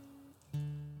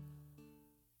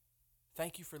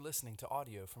 Thank you for listening to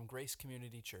audio from Grace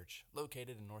Community Church,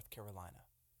 located in North Carolina.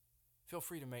 Feel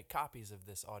free to make copies of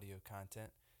this audio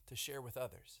content to share with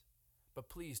others, but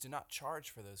please do not charge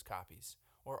for those copies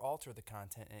or alter the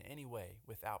content in any way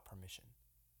without permission.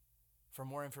 For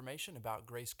more information about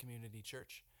Grace Community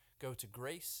Church, go to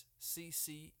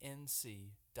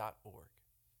graceccnc.org.